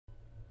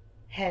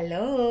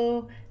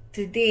Hello!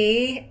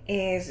 Today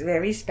is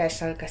very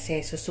special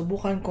kasi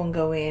susubukan kong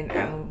gawin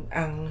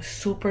ang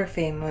super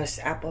famous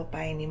apple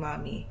pie ni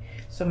Mommy.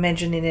 So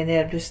medyo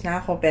ninenervous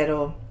na ako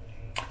pero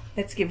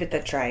let's give it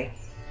a try.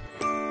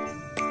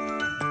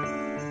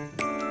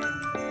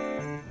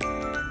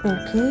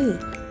 Okay,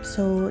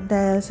 so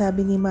dahil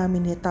sabi ni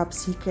Mommy ni top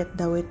secret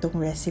daw itong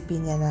recipe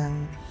niya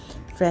ng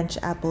French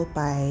apple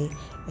pie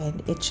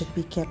and it should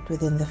be kept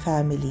within the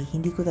family.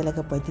 Hindi ko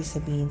talaga pwede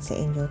sabihin sa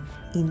inyo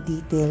in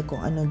detail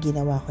kung anong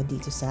ginawa ko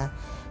dito sa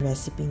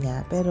recipe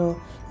niya. Pero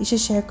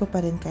i-share ko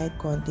pa rin kahit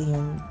konti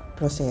yung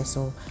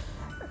proseso.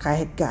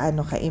 Kahit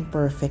gaano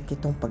ka-imperfect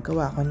itong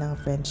paggawa ko ng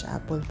French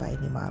apple pie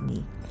ni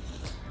Mommy.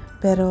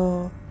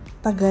 Pero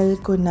tagal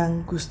ko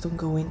nang gustong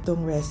gawin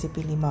tong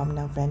recipe ni Mom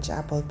ng French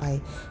apple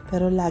pie.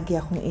 Pero lagi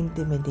akong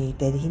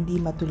intimidated.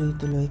 Hindi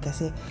matuloy-tuloy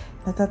kasi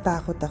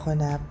natatakot ako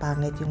na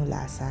pangit yung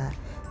lasa.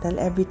 Dahil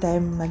every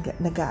time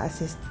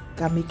nag-a-assist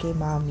kami kay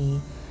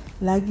Mommy,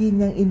 lagi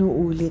niyang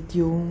inuulit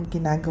yung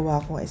ginagawa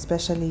ko,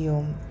 especially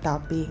yung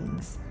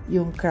toppings,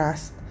 yung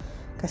crust,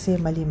 kasi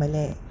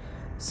mali-mali.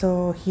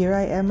 So, here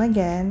I am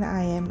again.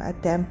 I am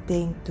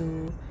attempting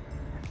to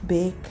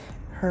bake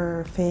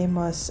her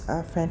famous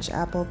French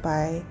apple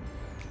pie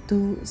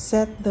to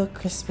set the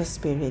Christmas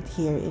spirit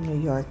here in New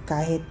York.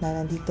 Kahit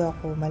na nandito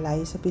ako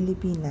malayo sa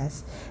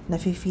Pilipinas,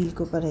 nafe-feel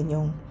ko pa rin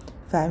yung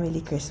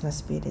family Christmas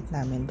spirit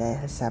namin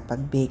dahil sa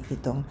pag-bake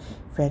nitong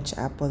French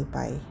apple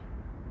pie.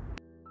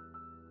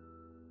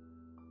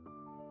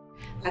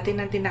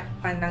 Atin ang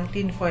tinakpan ng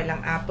tinfoil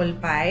ang apple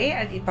pie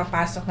at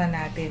ipapasok na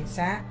natin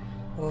sa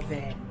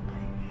oven.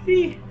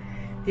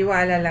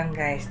 Tiwala lang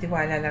guys,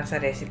 tiwala lang sa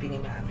recipe ni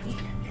Mommy.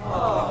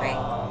 Okay,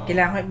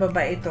 kailangan ko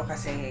ibaba ito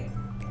kasi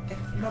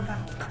ibaba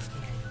ko pa.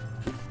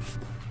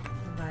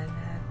 Ibaba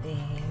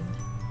natin.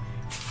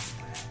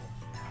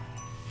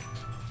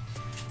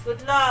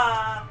 Good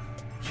luck!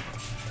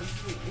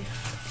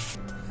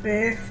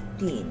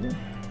 15.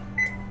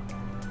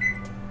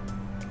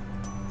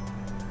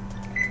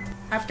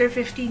 After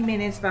 15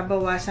 minutes,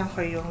 babawasan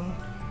ko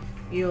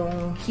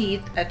yung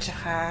heat at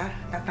saka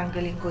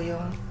tatanggalin ko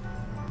yung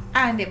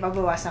hindi,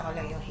 babawasan ko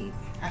lang yung heat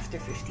after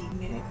 15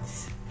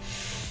 minutes.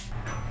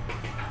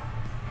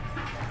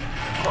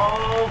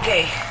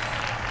 Okay.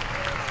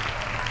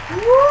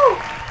 Woo!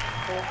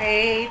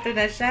 Okay, ito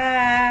na siya.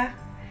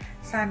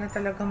 Sana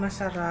talaga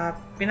masarap.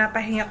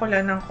 Pinapahinga ko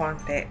lang ng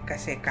konti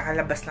kasi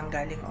kakalabas lang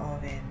galing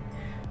oven.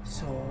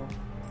 So,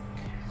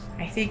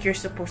 I think you're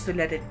supposed to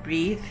let it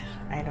breathe.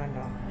 I don't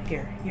know.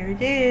 Here it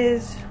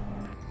is.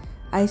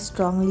 I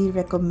strongly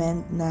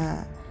recommend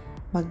na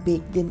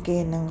mag-bake din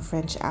kayo ng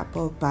French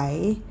apple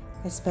pie,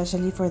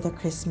 especially for the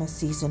Christmas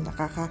season.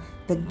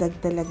 Nakakadagdag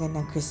talaga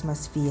ng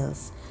Christmas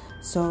feels.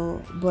 So,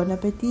 bon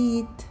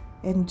appetit!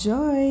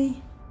 Enjoy!